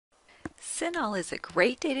Cinahl is a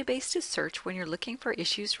great database to search when you're looking for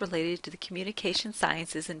issues related to the communication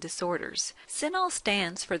sciences and disorders. Cinahl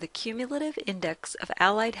stands for the Cumulative Index of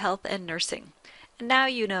Allied Health and Nursing. And now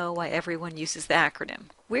you know why everyone uses the acronym.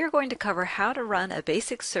 We're going to cover how to run a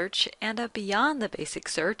basic search and a beyond the basic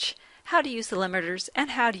search, how to use the limiters, and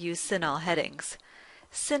how to use Cinahl headings.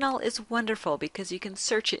 Cinahl is wonderful because you can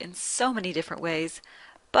search it in so many different ways,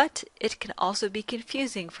 but it can also be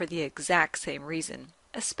confusing for the exact same reason,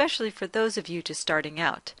 especially for those of you just starting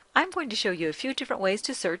out. I'm going to show you a few different ways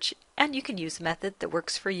to search, and you can use a method that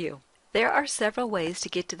works for you. There are several ways to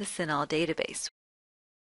get to the Cinahl database.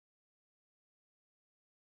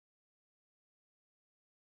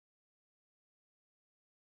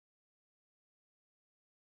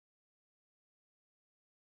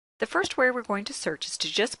 The first way we're going to search is to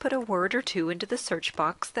just put a word or two into the search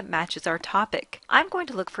box that matches our topic. I'm going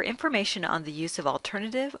to look for information on the use of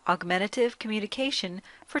alternative, augmentative communication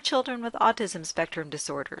for children with autism spectrum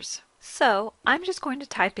disorders. So I'm just going to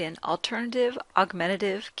type in alternative,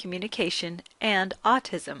 augmentative communication and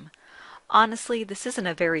autism. Honestly, this isn't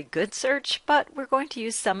a very good search, but we're going to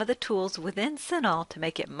use some of the tools within Cinahl to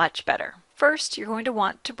make it much better. First, you're going to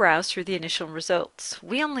want to browse through the initial results.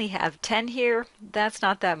 We only have 10 here. That's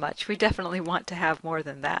not that much. We definitely want to have more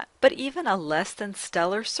than that. But even a less than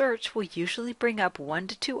stellar search will usually bring up 1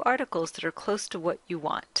 to 2 articles that are close to what you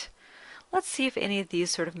want. Let's see if any of these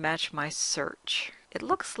sort of match my search. It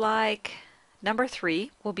looks like number 3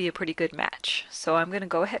 will be a pretty good match. So I'm going to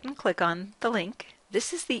go ahead and click on the link.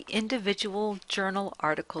 This is the individual journal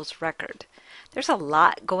articles record. There's a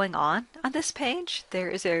lot going on this page. There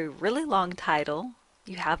is a really long title.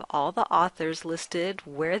 You have all the authors listed,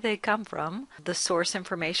 where they come from, the source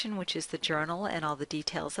information, which is the journal, and all the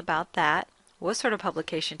details about that, what sort of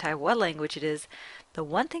publication type, what language it is. The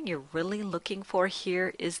one thing you're really looking for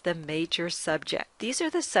here is the major subject. These are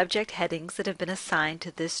the subject headings that have been assigned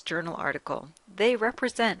to this journal article. They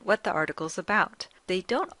represent what the article's about. They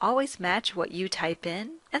don't always match what you type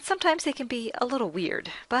in, and sometimes they can be a little weird,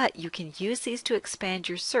 but you can use these to expand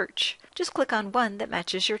your search. Just click on one that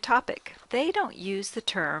matches your topic. They don't use the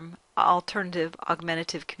term alternative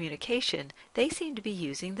augmentative communication. They seem to be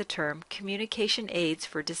using the term communication aids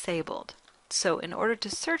for disabled. So in order to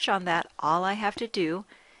search on that, all I have to do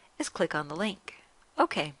is click on the link.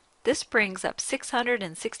 Okay, this brings up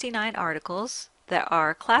 669 articles that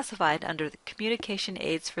are classified under the communication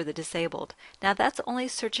aids for the disabled. Now that's only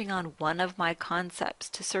searching on one of my concepts.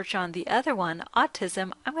 To search on the other one,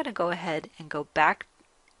 autism, I'm going to go ahead and go back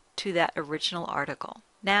to that original article.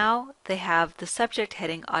 Now they have the subject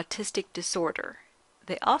heading autistic disorder.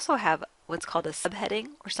 They also have what's called a subheading,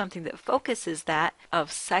 or something that focuses that, of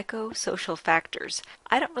psychosocial factors.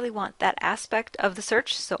 I don't really want that aspect of the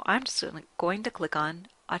search, so I'm just going to click on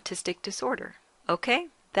autistic disorder. Okay,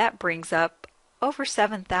 that brings up over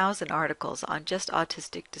 7,000 articles on just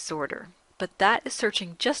autistic disorder. But that is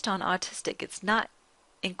searching just on autistic. It's not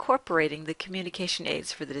incorporating the communication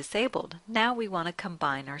aids for the disabled. Now we want to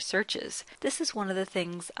combine our searches. This is one of the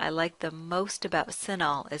things I like the most about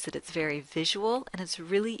Cinahl, is that it's very visual and it's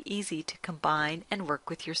really easy to combine and work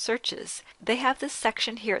with your searches. They have this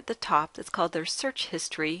section here at the top that's called their search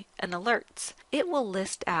history and alerts. It will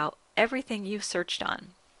list out everything you've searched on.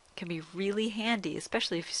 Can be really handy,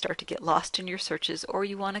 especially if you start to get lost in your searches or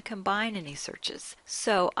you want to combine any searches.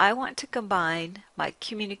 So I want to combine my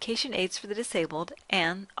communication aids for the disabled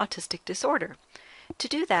and autistic disorder. To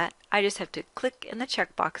do that, I just have to click in the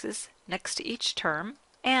checkboxes next to each term,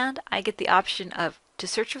 and I get the option of to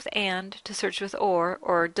search with and, to search with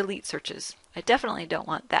or delete searches. I definitely don't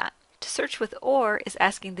want that. To search with or is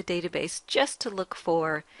asking the database just to look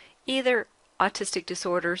for either autistic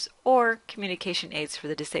disorders or communication aids for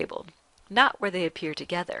the disabled, not where they appear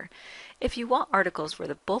together. If you want articles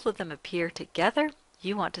where both of them appear together,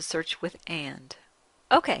 you want to search with and.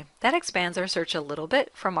 Okay, that expands our search a little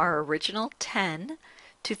bit from our original 10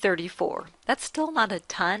 to 34. That's still not a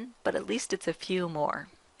ton, but at least it's a few more.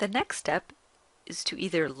 The next step is to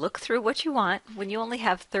either look through what you want. When you only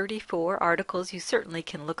have 34 articles, you certainly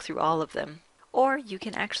can look through all of them. Or you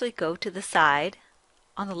can actually go to the side.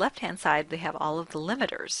 On the left-hand side, they have all of the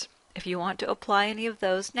limiters. If you want to apply any of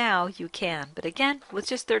those now, you can. But again, with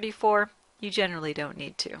just 34, you generally don't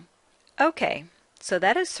need to. Okay, so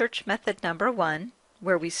that is search method number 1,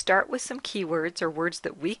 where we start with some keywords or words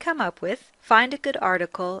that we come up with, find a good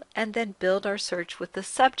article, and then build our search with the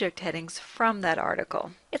subject headings from that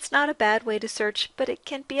article. It's not a bad way to search, but it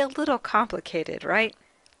can be a little complicated, right?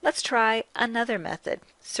 Let's try another method,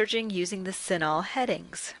 searching using the Cinahl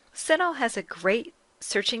headings. Cinahl has a great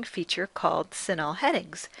searching feature called Cinahl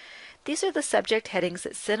headings. These are the subject headings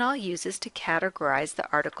that Cinahl uses to categorize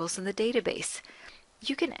the articles in the database.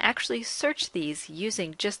 You can actually search these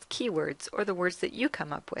using just keywords or the words that you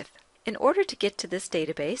come up with. In order to get to this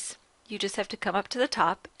database, you just have to come up to the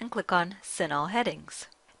top and click on Cinahl Headings.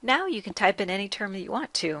 Now you can type in any term that you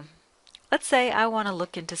want to. Let's say I want to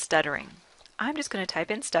look into stuttering. I'm just going to type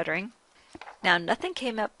in stuttering. Now nothing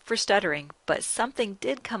came up for stuttering, but something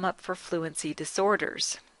did come up for fluency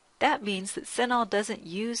disorders. That means that Cinahl doesn't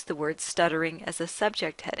use the word stuttering as a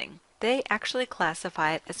subject heading. They actually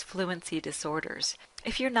classify it as fluency disorders.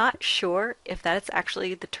 If you're not sure if that's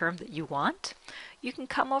actually the term that you want, you can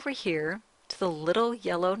come over here to the little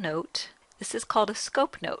yellow note. This is called a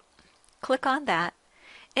scope note. Click on that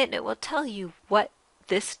and it will tell you what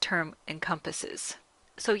this term encompasses.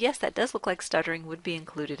 So yes, that does look like stuttering would be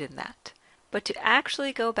included in that. But to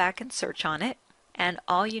actually go back and search on it, and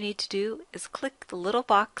all you need to do is click the little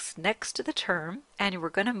box next to the term, and we're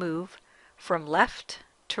going to move from left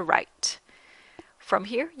to right. From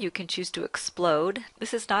here, you can choose to explode.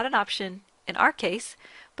 This is not an option in our case,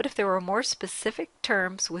 but if there were more specific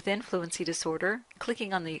terms within fluency disorder,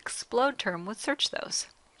 clicking on the explode term would search those.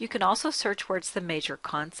 You can also search where it's the major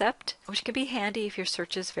concept, which can be handy if your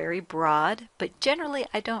search is very broad, but generally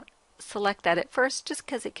I don't select that at first just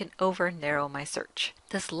because it can over narrow my search.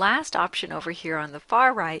 This last option over here on the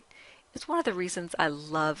far right is one of the reasons I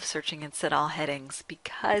love searching in Cinahl headings,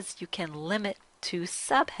 because you can limit to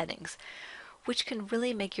subheadings, which can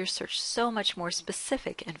really make your search so much more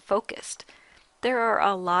specific and focused. There are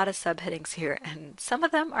a lot of subheadings here, and some of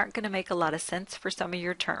them aren't going to make a lot of sense for some of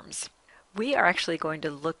your terms. We are actually going to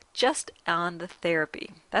look just on the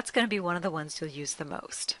therapy. That's going to be one of the ones you'll use the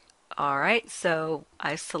most. Alright, so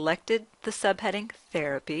I selected the subheading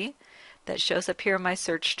therapy that shows up here in my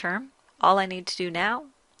search term. All I need to do now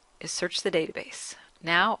is search the database.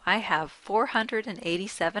 Now I have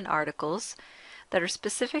 487 articles that are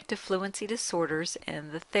specific to fluency disorders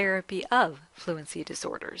and the therapy of fluency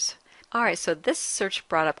disorders. Alright, so this search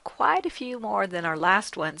brought up quite a few more than our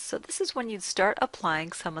last one, so this is when you'd start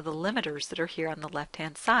applying some of the limiters that are here on the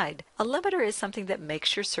left-hand side. A limiter is something that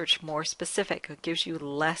makes your search more specific. It gives you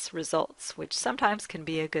less results, which sometimes can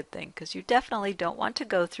be a good thing, because you definitely don't want to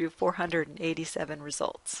go through 487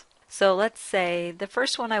 results. So let's say the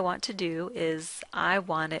first one I want to do is I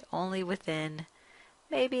want it only within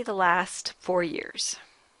maybe the last 4 years.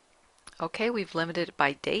 Okay, we've limited it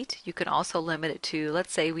by date. You can also limit it to,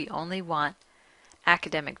 let's say we only want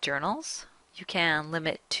academic journals. You can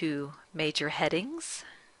limit to major headings.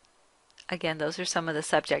 Again, those are some of the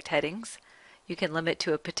subject headings. You can limit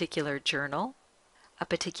to a particular journal, a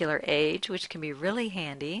particular age, which can be really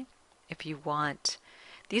handy if you want.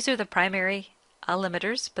 These are the primary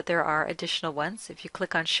limiters, but there are additional ones. If you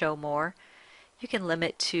click on Show More, you can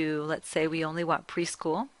limit to, let's say we only want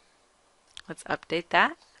preschool. Let's update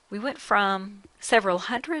that. We went from several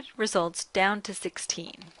hundred results down to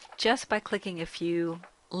 16 just by clicking a few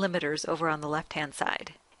limiters over on the left-hand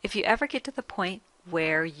side. If you ever get to the point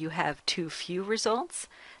where you have too few results,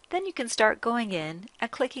 then you can start going in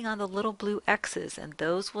and clicking on the little blue X's, and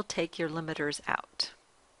those will take your limiters out.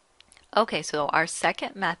 Okay, so our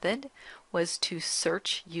second method was to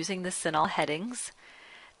search using the Cinahl headings.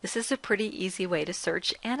 This is a pretty easy way to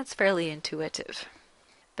search, and it's fairly intuitive.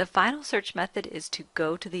 The final search method is to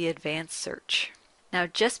go to the advanced search. Now,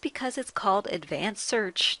 just because it's called advanced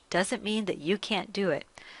search doesn't mean that you can't do it.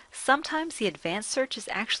 Sometimes the advanced search is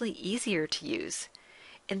actually easier to use.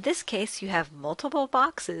 In this case, you have multiple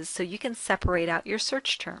boxes so you can separate out your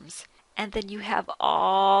search terms. And then you have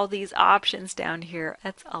all these options down here.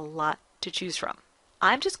 That's a lot to choose from.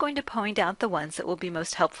 I'm just going to point out the ones that will be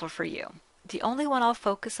most helpful for you. The only one I'll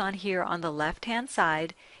focus on here on the left-hand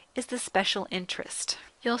side is the special interest.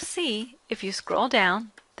 You'll see, if you scroll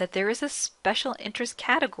down, that there is a special interest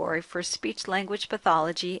category for speech-language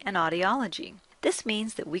pathology and audiology. This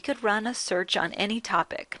means that we could run a search on any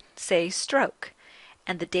topic, say stroke,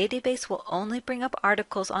 and the database will only bring up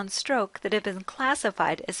articles on stroke that have been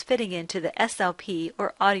classified as fitting into the SLP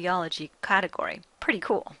or audiology category. Pretty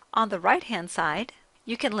cool. On the right-hand side,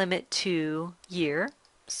 you can limit to year,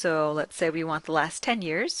 so let's say we want the last 10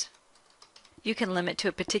 years. You can limit to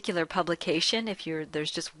a particular publication if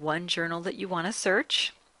there's just one journal that you want to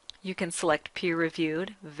search. You can select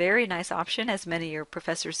peer-reviewed. Very nice option, as many of your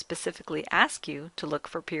professors specifically ask you to look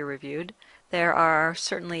for peer-reviewed. There are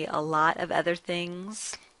certainly a lot of other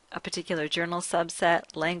things. A particular journal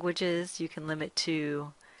subset, languages, you can limit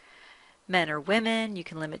to men or women. You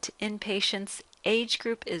can limit to inpatients. Age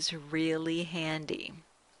group is really handy.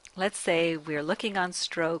 Let's say we're looking on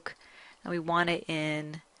stroke and we want it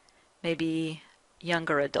in maybe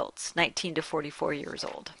younger adults, 19 to 44 years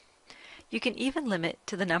old. You can even limit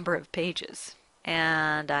to the number of pages.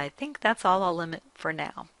 And I think that's all I'll limit for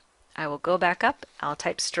now. I will go back up, I'll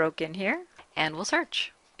type stroke in here, and we'll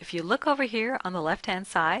search. If you look over here on the left-hand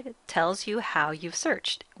side, it tells you how you've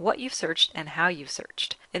searched, what you've searched, and how you've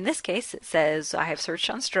searched. In this case, it says I have searched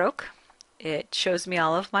on stroke. It shows me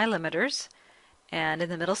all of my limiters. And in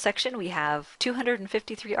the middle section, we have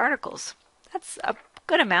 253 articles. That's a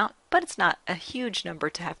good amount, but it's not a huge number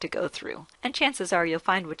to have to go through. And chances are you'll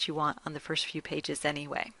find what you want on the first few pages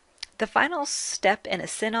anyway. The final step in a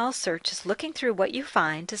Cinahl search is looking through what you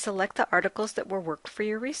find to select the articles that will work for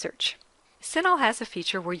your research. Cinahl has a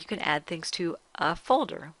feature where you can add things to a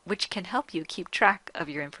folder, which can help you keep track of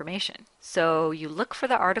your information. So you look for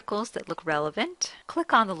the articles that look relevant,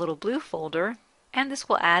 click on the little blue folder, and this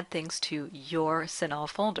will add things to your Cinahl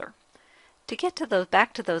folder. To get to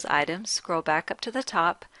back to those items, scroll back up to the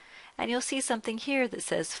top, and you'll see something here that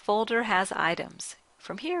says Folder has items.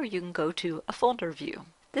 From here you can go to a folder view.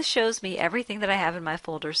 This shows me everything that I have in my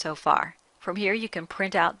folder so far. From here you can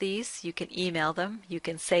print out these, you can email them, you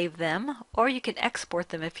can save them, or you can export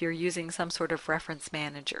them if you're using some sort of reference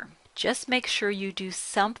manager. Just make sure you do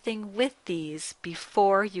something with these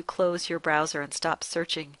before you close your browser and stop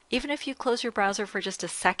searching. Even if you close your browser for just a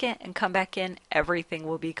second and come back in, everything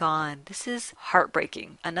will be gone. This is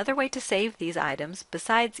heartbreaking. Another way to save these items,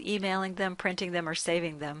 besides emailing them, printing them, or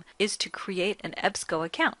saving them, is to create an EBSCO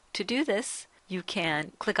account. To do this, you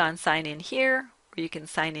can click on Sign In here, or you can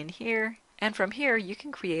sign in here. And from here, you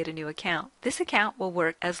can create a new account. This account will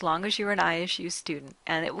work as long as you're an ISU student,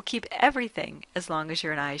 and it will keep everything as long as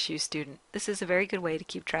you're an ISU student. This is a very good way to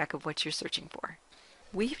keep track of what you're searching for.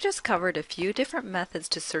 We've just covered a few different methods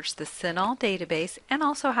to search the Cinahl database and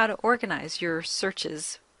also how to organize your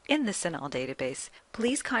searches in the Cinahl database.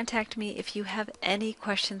 Please contact me if you have any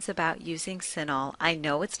questions about using Cinahl. I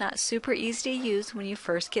know it's not super easy to use when you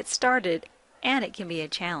first get started, and it can be a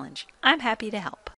challenge. I'm happy to help.